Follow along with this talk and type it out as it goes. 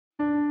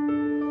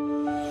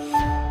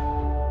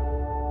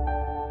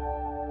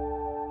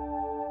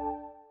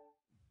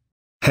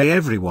Hey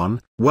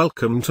everyone,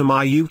 welcome to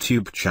my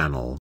YouTube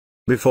channel.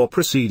 Before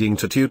proceeding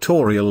to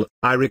tutorial,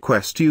 I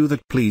request you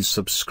that please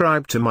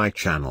subscribe to my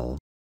channel.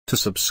 To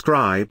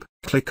subscribe,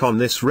 click on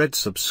this red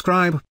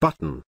subscribe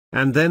button,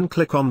 and then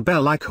click on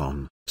bell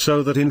icon,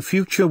 so that in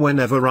future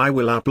whenever I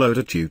will upload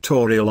a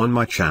tutorial on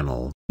my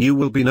channel, you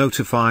will be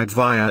notified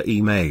via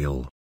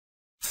email.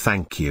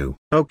 Thank you.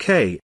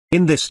 Okay,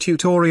 in this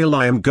tutorial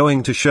I am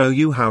going to show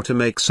you how to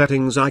make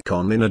settings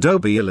icon in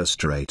Adobe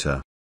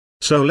Illustrator.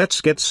 So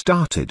let's get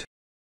started.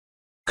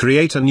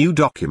 Create a new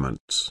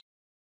document.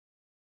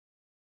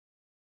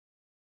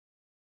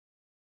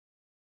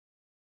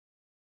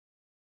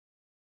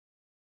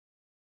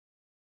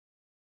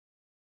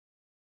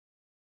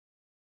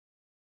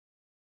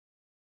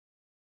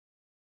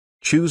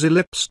 Choose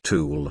Ellipse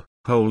tool,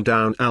 hold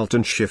down Alt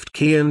and Shift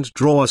key and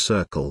draw a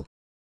circle.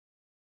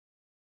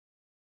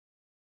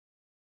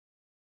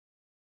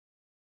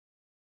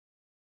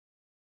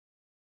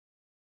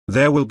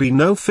 There will be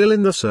no fill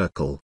in the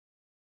circle.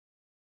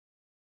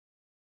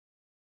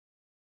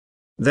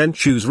 Then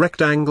choose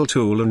Rectangle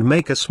tool and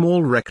make a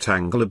small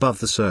rectangle above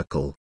the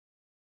circle.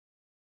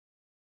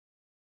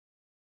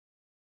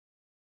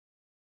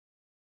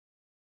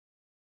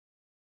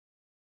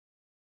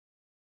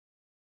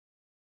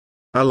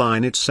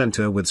 Align its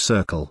center with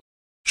circle.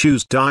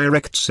 Choose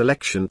Direct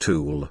Selection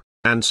tool,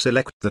 and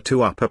select the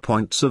two upper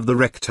points of the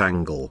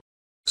rectangle.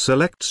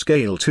 Select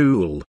Scale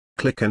tool,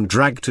 click and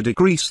drag to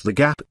decrease the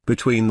gap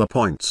between the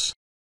points.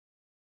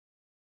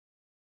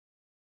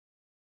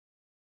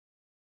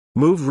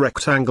 Move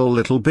rectangle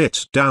little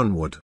bit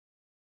downward.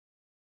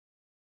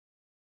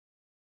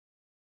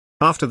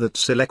 After that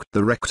select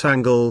the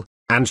rectangle,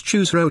 and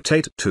choose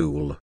Rotate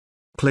tool.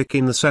 Click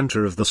in the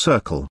center of the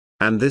circle,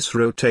 and this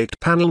Rotate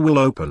panel will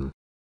open.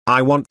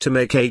 I want to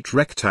make 8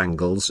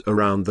 rectangles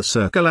around the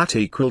circle at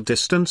equal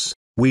distance.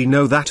 We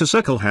know that a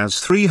circle has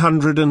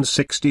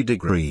 360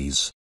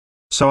 degrees.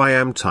 So I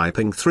am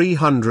typing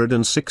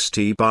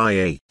 360 by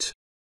 8.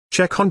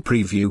 Check on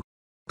Preview.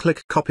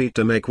 Click Copy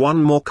to make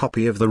one more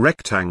copy of the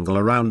rectangle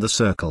around the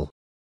circle.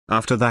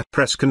 After that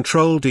press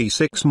Ctrl D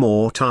 6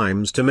 more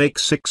times to make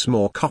 6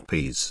 more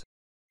copies.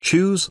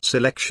 Choose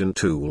Selection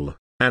tool,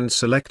 and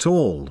select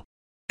all.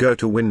 Go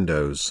to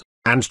Windows,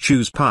 and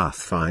choose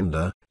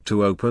Pathfinder,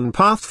 to open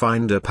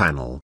Pathfinder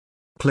panel.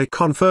 Click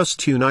on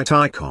first Unite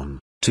icon,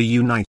 to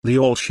unite the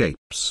all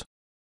shapes.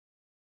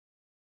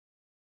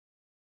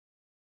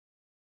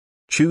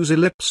 Choose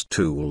Ellipse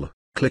tool,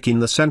 click in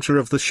the center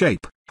of the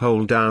shape,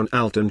 hold down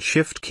Alt and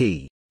Shift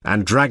key,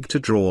 and drag to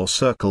draw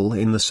circle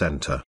in the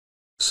center.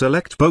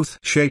 Select both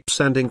shapes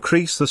and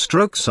increase the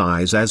stroke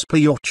size as per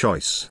your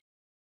choice.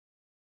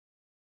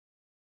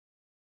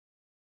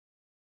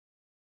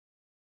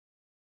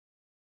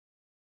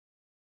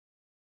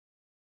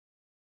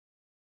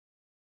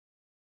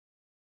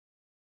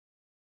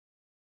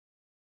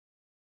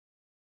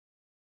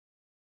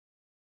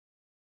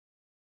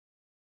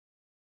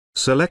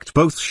 Select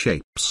both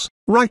shapes,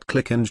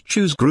 right-click and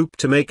choose Group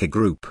to make a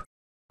group.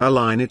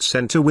 Align its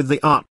center with the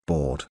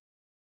artboard.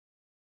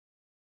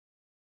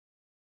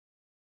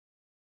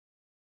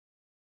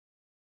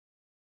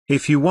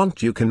 If you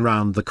want you can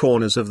round the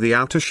corners of the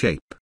outer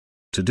shape.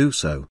 To do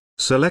so,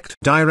 select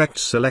Direct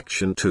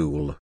Selection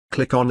tool,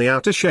 click on the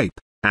outer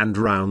shape, and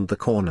round the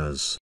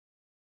corners.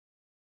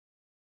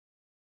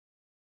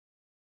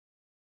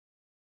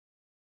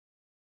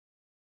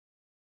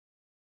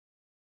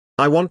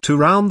 I want to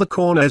round the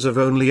corners of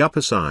only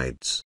upper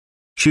sides.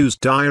 Choose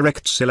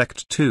Direct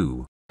Select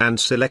to, and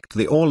select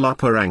the all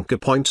upper anchor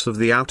points of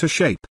the outer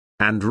shape,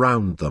 and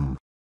round them.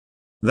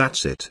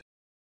 That's it.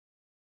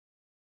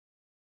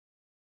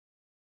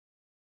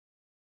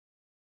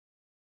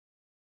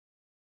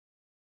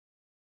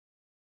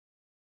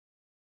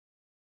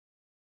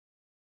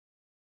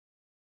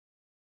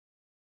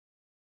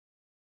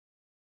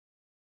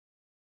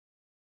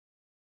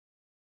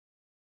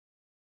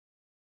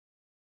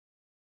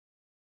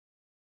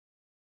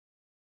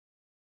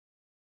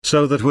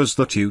 So that was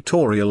the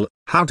tutorial,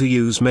 how to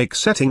use Make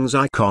Settings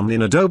icon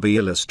in Adobe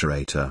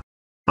Illustrator.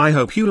 I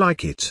hope you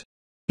like it.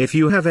 If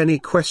you have any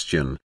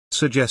question,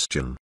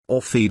 suggestion,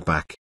 or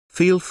feedback,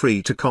 feel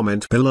free to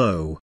comment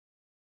below.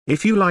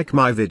 If you like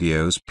my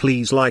videos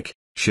please like,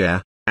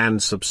 share,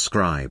 and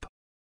subscribe.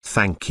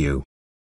 Thank you.